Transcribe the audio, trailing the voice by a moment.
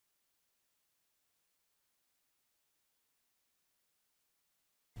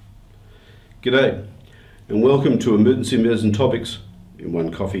G'day and welcome to Emergency Medicine Topics in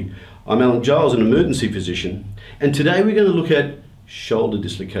One Coffee. I'm Giles, an emergency physician, and today we're going to look at shoulder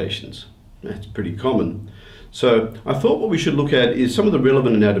dislocations. That's pretty common. So I thought what we should look at is some of the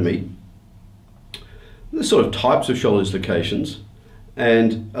relevant anatomy, the sort of types of shoulder dislocations,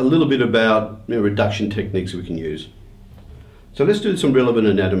 and a little bit about reduction techniques we can use. So let's do some relevant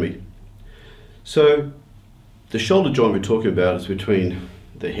anatomy. So the shoulder joint we're talking about is between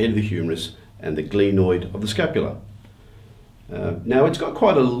the head of the humerus and the glenoid of the scapula. Now it's got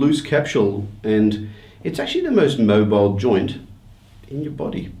quite a loose capsule and it's actually the most mobile joint in your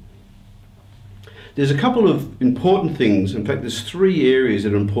body. There's a couple of important things. In fact, there's three areas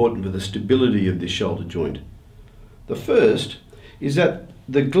that are important for the stability of this shoulder joint. The first is that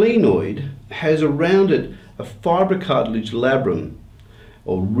the glenoid has around it a fibrocartilage labrum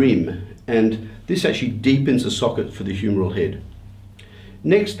or rim, and this actually deepens the socket for the humeral head.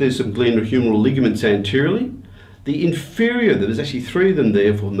 Next, there's some glenohumeral ligaments anteriorly. The inferior, there's actually three of them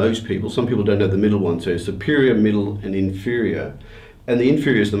there for most people. Some people don't know the middle one, so superior, middle, and inferior. And the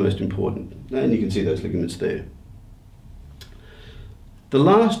inferior is the most important. And you can see those ligaments there. The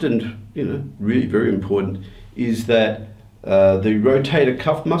last and really very important is that the rotator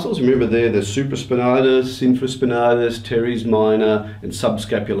cuff muscles, remember there, the supraspinatus, infraspinatus, teres minor, and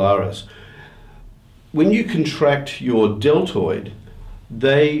subscapularis. When you contract your deltoid,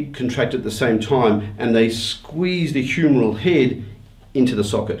 they contract at the same time and they squeeze the humeral head into the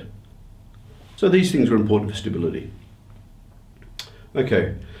socket. So these things are important for stability.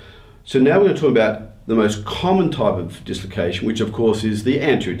 Okay, so now we're going to talk about the most common type of dislocation, which of course is the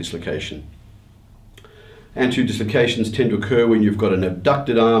anterior dislocation. Anterior dislocations tend to occur when you've got an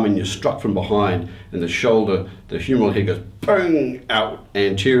abducted arm and you're struck from behind and the shoulder, the humeral head goes bang out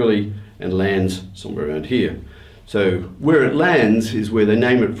anteriorly and lands somewhere around here. So where it lands is where they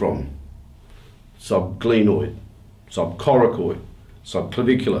name it from. Subglenoid, subcoracoid,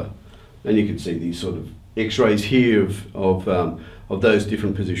 subclavicular. And you can see these sort of x-rays here of those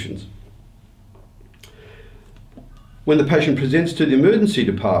different positions. When the patient presents to the emergency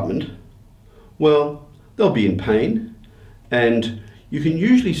department, well, they'll be in pain, and you can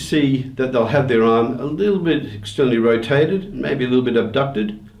usually see that they'll have their arm a little bit externally rotated, maybe a little bit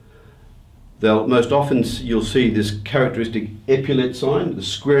abducted. Most often you'll see this characteristic epaulette sign, the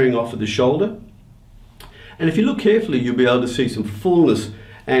squaring off of the shoulder. And if you look carefully, you'll be able to see some fullness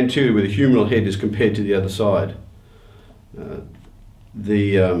anterior where the humeral head is compared to the other side.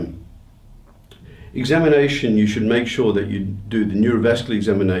 The examination, you should make sure that you do the neurovascular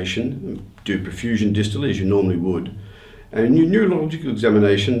examination, do perfusion distally as you normally would. And in your neurological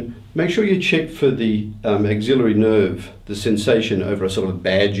examination, make sure you check for the axillary nerve, the sensation over a sort of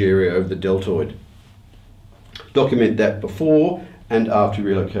badge area over the deltoid. Document that before and after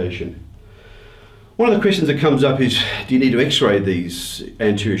relocation. One of the questions that comes up is, do you need to x-ray these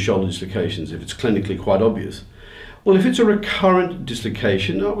anterior shoulder dislocations if it's clinically quite obvious? Well, if it's a recurrent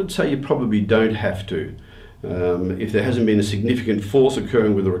dislocation, I would say you probably don't have to. If there hasn't been a significant force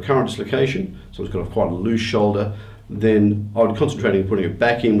occurring with a recurrent dislocation, so it's got quite a loose shoulder, then I would concentrate on putting it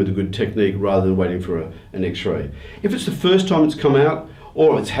back in with a good technique rather than waiting for an x-ray. If it's the first time it's come out,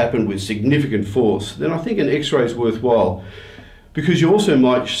 or it's happened with significant force, then I think an x-ray is worthwhile, because you also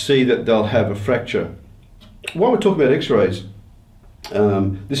might see that they'll have a fracture. While we're talking about x-rays,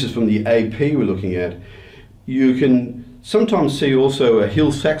 this is from the AP we're looking at, you can sometimes see also a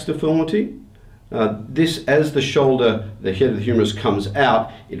Hill-Sachs deformity. This, as the shoulder, the head of the humerus comes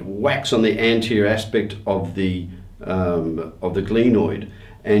out, it whacks on the anterior aspect of the glenoid,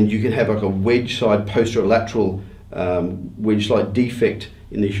 and you can have like a wedge-side posterolateral wedge-like defect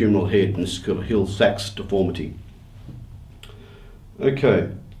in the humeral head, and it's called a Hill-Sachs deformity.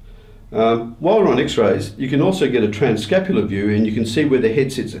 Okay. While we're on x-rays, you can also get a transscapular view, and you can see where the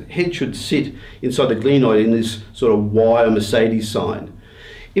head sits. The head should sit inside the glenoid in this sort of Y or Mercedes sign.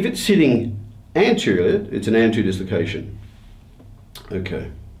 If it's sitting anterior, it's an anterior dislocation.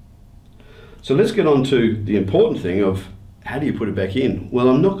 Okay. So let's get on to the important thing of how do you put it back in? Well,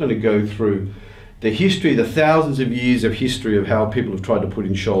 I'm not going to go through the history, the thousands of years of history of how people have tried to put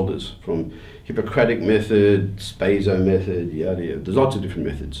in shoulders, from Hippocratic method, Spazo method, yada yada. There's lots of different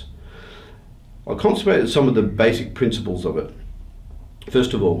methods. I'll concentrate on some of the basic principles of it.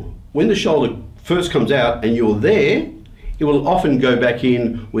 First of all, when the shoulder first comes out and you're there, it will often go back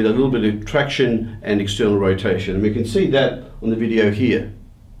in with a little bit of traction and external rotation. And we can see that on the video here.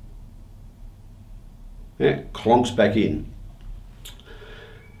 Yeah, clonks back in.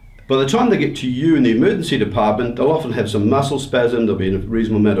 By the time they get to you in the emergency department, they'll often have some muscle spasm, there'll be a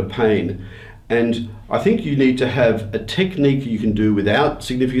reasonable amount of pain. And I think you need to have a technique you can do without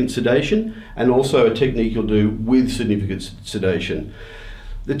significant sedation, and also a technique you'll do with significant sedation.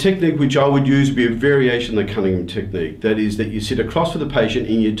 The technique which I would use would be a variation of the Cunningham technique. That is that you sit across with the patient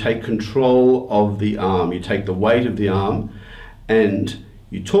and you take control of the arm. You take the weight of the arm and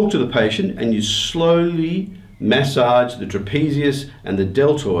you talk to the patient and you slowly massage the trapezius and the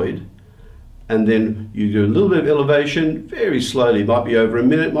deltoid, and then you do a little bit of elevation very slowly. It might be over a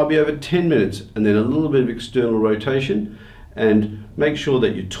minute, might be over 10 minutes, and then a little bit of external rotation, and make sure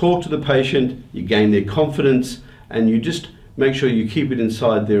that you talk to the patient, you gain their confidence, and you just make sure you keep it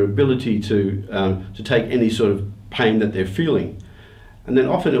inside their ability to take any sort of pain that they're feeling. And then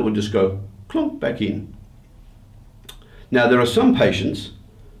often it will just go clunk back in. Now there are some patients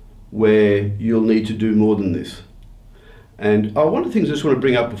where you'll need to do more than this. And one of the things I just want to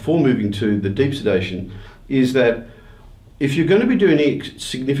bring up before moving to the deep sedation is that if you're going to be doing any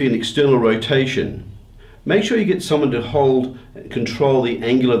significant external rotation, make sure you get someone to hold and control the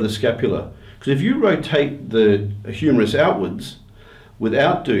angle of the scapula. Because if you rotate the humerus outwards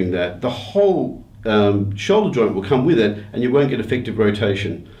without doing that, the whole shoulder joint will come with it and you won't get effective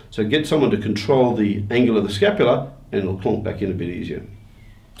rotation. So get someone to control the angle of the scapula and it'll plonk back in a bit easier.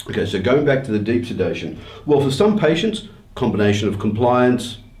 Okay, so going back to the deep sedation. Well, for some patients, combination of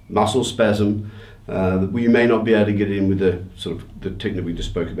compliance, muscle spasm, you may not be able to get in with the sort of the technique we just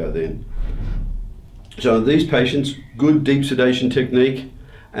spoke about then. So in these patients, good deep sedation technique,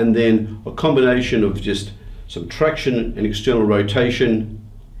 and then a combination of just some traction and external rotation.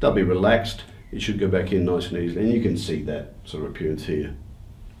 They'll be relaxed. It should go back in nice and easily, and you can see that sort of appearance here.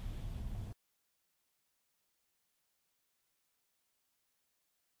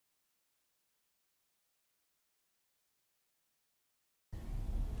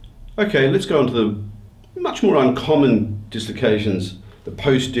 Okay, let's go on to the much more uncommon dislocations, the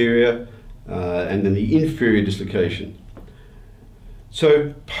posterior and then the inferior dislocation.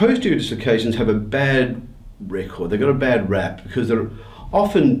 So posterior dislocations have a bad record. They've got a bad rap because they're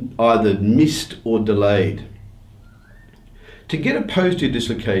often either missed or delayed. To get a posterior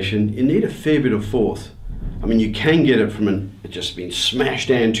dislocation, you need a fair bit of force. I mean, you can get it from just being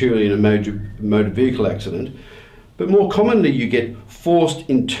smashed anteriorly in a motor vehicle accident, but more commonly you get forced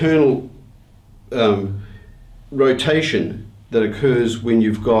internal rotation that occurs when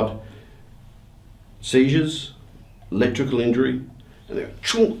you've got seizures, electrical injury, and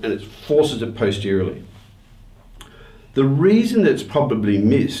it forces it posteriorly. The reason that it's probably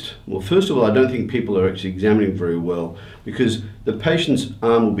missed, well, first of all, I don't think people are actually examining very well, because the patient's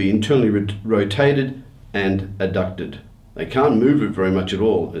arm will be internally rotated and adducted. They can't move it very much at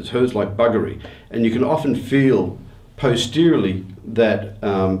all. It hurts like buggery, and you can often feel posteriorly that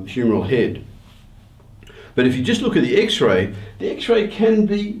humeral head. But if you just look at the X-ray can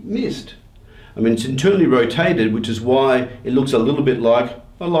be missed. I mean, it's internally rotated, which is why it looks a little bit like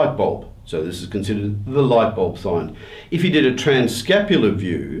a light bulb. So this is considered the light bulb sign. If you did a transscapular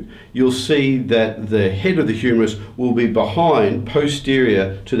view, you'll see that the head of the humerus will be behind,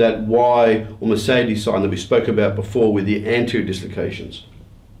 posterior to that Y or Mercedes sign that we spoke about before with the anterior dislocations.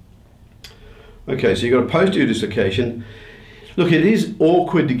 Okay, so you've got a posterior dislocation. Look, it is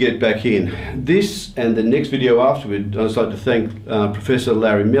awkward to get back in. This and the next video afterward, I'd like to thank Professor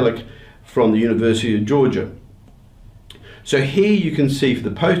Larry Millick from the University of Georgia. So here you can see for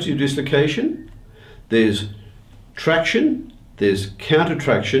the posterior dislocation, there's traction, there's counter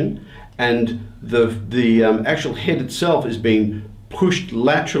traction, and the actual head itself is being pushed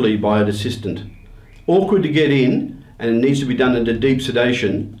laterally by an assistant. Awkward to get in, and it needs to be done under deep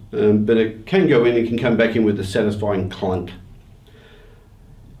sedation, but it can go in and can come back in with a satisfying clunk.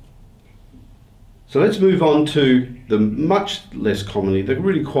 So let's move on to the much less commonly, the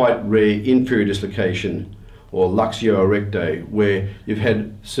really quite rare inferior dislocation, or luxio erectae, where you've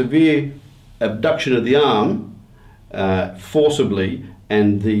had severe abduction of the arm forcibly,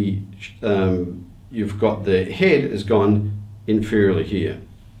 and you've got the head has gone inferiorly here.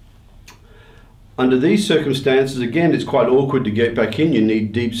 Under these circumstances, again, it's quite awkward to get back in. You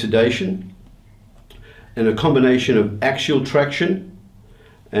need deep sedation and a combination of axial traction,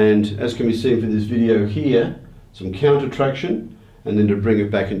 and as can be seen from this video here, some counter traction, and then to bring it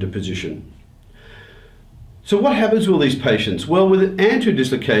back into position. So what happens with all these patients? Well, with an anterior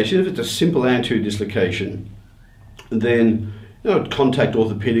dislocation, if it's a simple anterior dislocation, then contact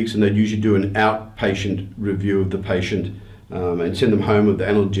orthopedics, and they'd usually do an outpatient review of the patient and send them home with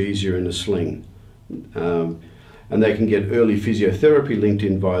analgesia in a sling. And they can get early physiotherapy linked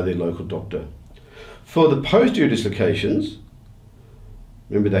in via their local doctor. For the posterior dislocations,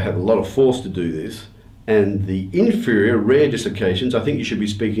 remember they have a lot of force to do this, and the inferior, rare dislocations, I think you should be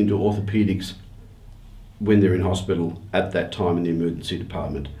speaking to orthopedics when they're in hospital at that time in the emergency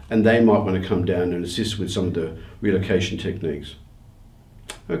department. And they might want to come down and assist with some of the relocation techniques.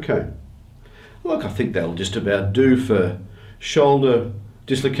 Okay. Look, I think that'll just about do for shoulder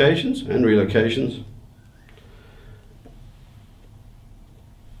dislocations and relocations.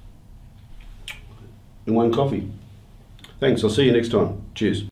 And one coffee. Thanks, I'll see you next time. Cheers.